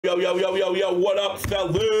Yo, what up,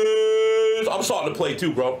 fellas? I'm starting to play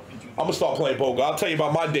too, bro. I'm gonna start playing poker. I'll tell you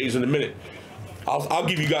about my days in a minute. I'll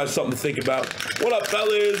give you guys something to think about. What up,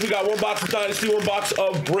 fellas? We got one box of Dynasty, one box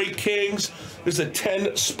of Break Kings. This is a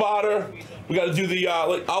 10 spotter. We got to do the,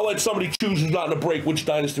 I'll let somebody choose who's not in a break, which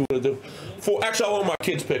Dynasty we're going to do. Actually, I'll let my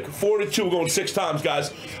kids pick. 4 to 2, we're going 6 times,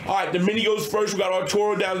 guys. All right, the mini goes first. We got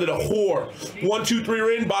Arturo down to the whore. 1, 2, 3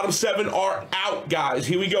 are in. Bottom 7 are out, guys.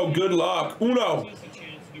 Here we go. Good luck. Uno.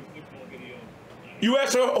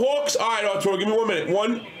 U.S. Hawks. All right, Arturo, give me 1 minute.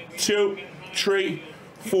 1, 2, 3,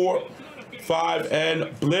 4, 5,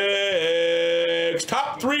 and Blix.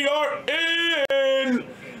 Top 3 are in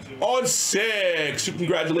on 6.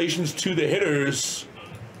 Congratulations to the hitters.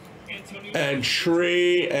 And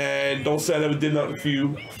Tree, and don't say I never did nothing for you,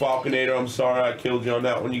 Falconator. I'm sorry I killed you on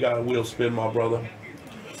that one. You got a wheel spin, my brother.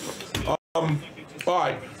 All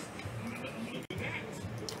right.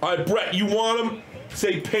 All right, Brett, you want them?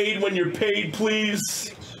 Say paid when you're paid,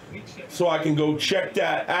 please. So I can go check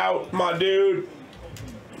that out, my dude.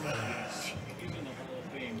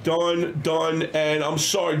 Done, and I'm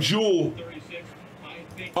sorry, Jewel.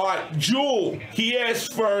 All right, Jewel, he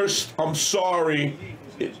asked first. I'm sorry.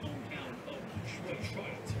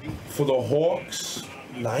 For the Hawks,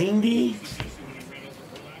 90?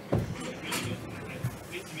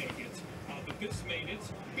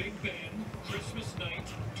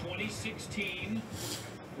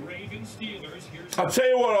 I'll tell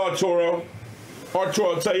you what, Arturo,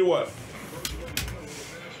 I'll tell you what.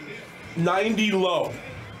 90 low.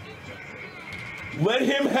 Let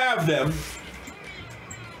him have them,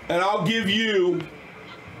 and I'll give you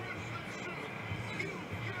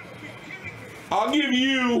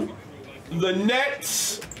the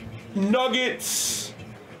Nets, Nuggets,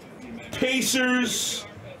 Pacers,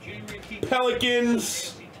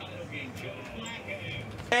 Pelicans,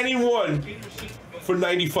 anyone for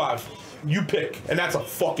 95. You pick, and that's a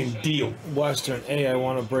fucking deal. Western, I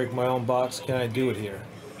want to break my own box. Can I do it here?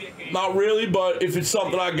 Not really, but if it's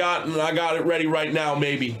something I got and I got it ready right now,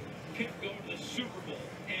 maybe.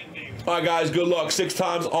 All right, guys, good luck. 6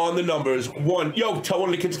 times on the numbers. 1. Yo, tell one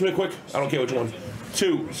of the kids to come in quick. I don't care which one.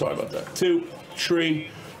 2. Sorry about that. 2, 3,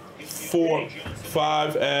 4,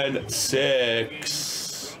 5, and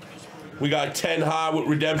 6. We got 10 high with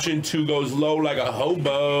redemption. 2 goes low like a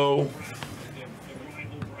hobo.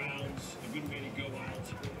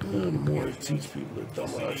 More to teach people the dumb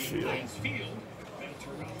I feel.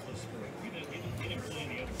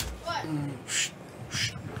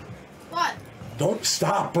 What? Don't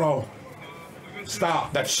stop, bro.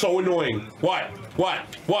 Stop. That's so annoying. What? You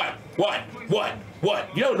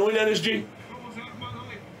know how annoying that is, G?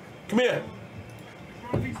 Come here.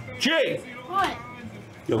 G! What?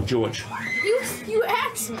 Yo, George. You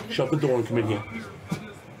asked me. Shut the door and come in here.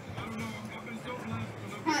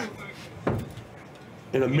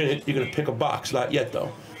 In a minute, you're going to pick a box. Not yet,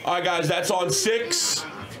 though. All right, guys, that's on 6.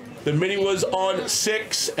 The mini was on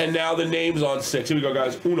 6, and now the name's on 6. Here we go,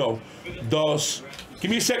 guys. 1, 2.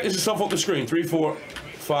 Give me a second. This is stuff off the screen. 3, 4,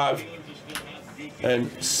 5,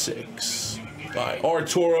 and 6. All right,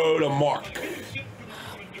 Arturo to Mark.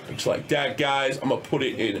 Looks like that, guys. I'm going to put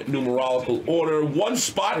it in numerological order. 1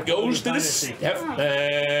 spot goes to the Steph.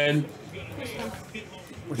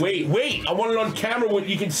 Wait. I want it on camera what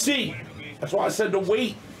you can see. That's why I said to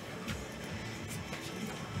wait.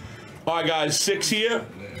 All right, guys, 6 here.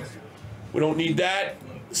 We don't need that.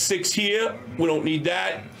 6 here. We don't need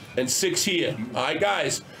that. And 6 here. All right,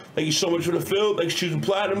 guys. Thank you so much for the fill. Thanks for choosing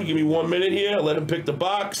Platinum. Give me 1 minute here. Let him pick the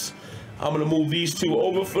box. I'm going to move these 2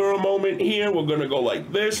 over for a moment here. We're going to go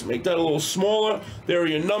like this. Make that a little smaller. There are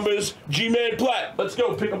your numbers. G-Man Platt. Let's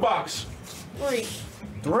go. Pick a box. 3.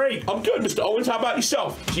 I'm good, Mr. Owens. How about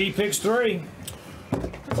yourself? G picks 3.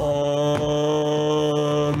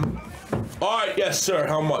 All right, yes, sir.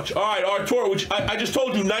 How much? All right, Arturo, which I just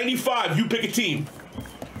told you, 95. You pick a team.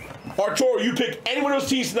 Arturo, you pick any one of those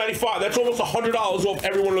teams to 95. That's almost $100 off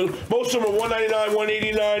every one of those. Most of them are 199,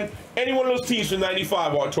 189. Any one of those teams for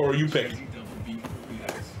 95, Arturo, you pick.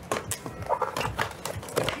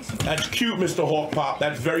 That's cute, Mr. Hawk Pop.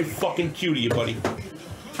 That's very fucking cute of you, buddy.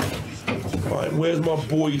 All right, where's my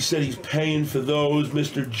boy? He said he's paying for those,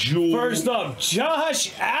 Mr. Jewel. First up,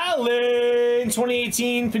 Josh Allen,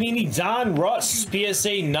 2018 Panini Don Russ,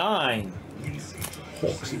 PSA 9.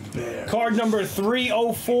 Hawks and Bears. Card number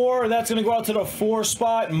 304. That's going to go out to the 4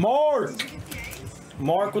 spot. Mark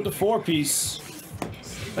with the 4-piece.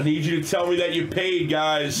 I need you to tell me that you paid,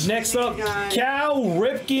 guys. Next up, Cal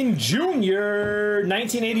Ripken Jr.,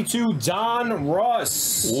 1982 Don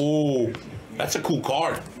Russ. Ooh, that's a cool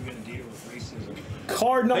card.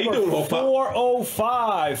 Card How you number doing,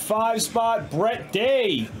 405. 5-spot, Brett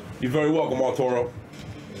Day. You're very welcome, Arturo.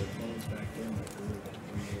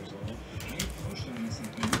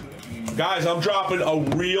 Guys, I'm dropping a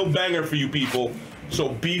real banger for you people, so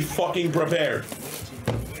be fucking prepared.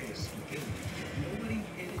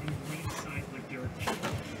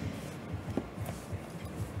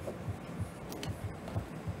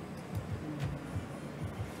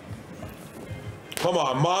 Come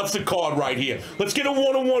on, monster card right here. Let's get a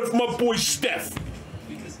one-on-one from my boy Steph.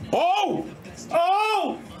 Oh!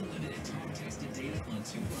 Oh!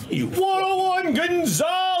 You 101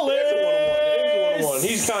 Gonzalez. There's a one-on-one.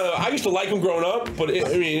 He's kind of. I used to like him growing up, but I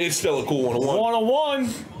mean, it's still a cool one-on-one. 101.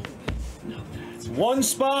 One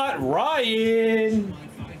spot, Ryan.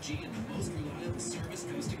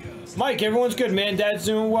 Mike, everyone's good, man. Dad's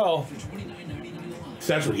doing well.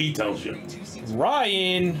 That's what he tells you.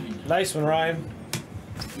 Ryan. Nice one, Ryan.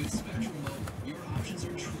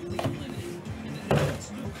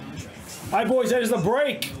 All right, boys, that is the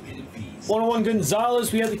break. 101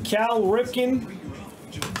 Gonzalez. We have the Cal Ripken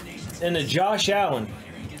and the Josh Allen.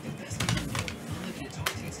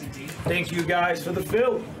 Thank you guys for the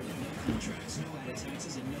fill.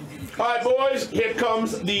 All right, boys, here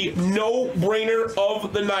comes the no-brainer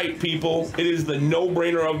of the night, people. It is the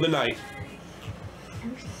no-brainer of the night.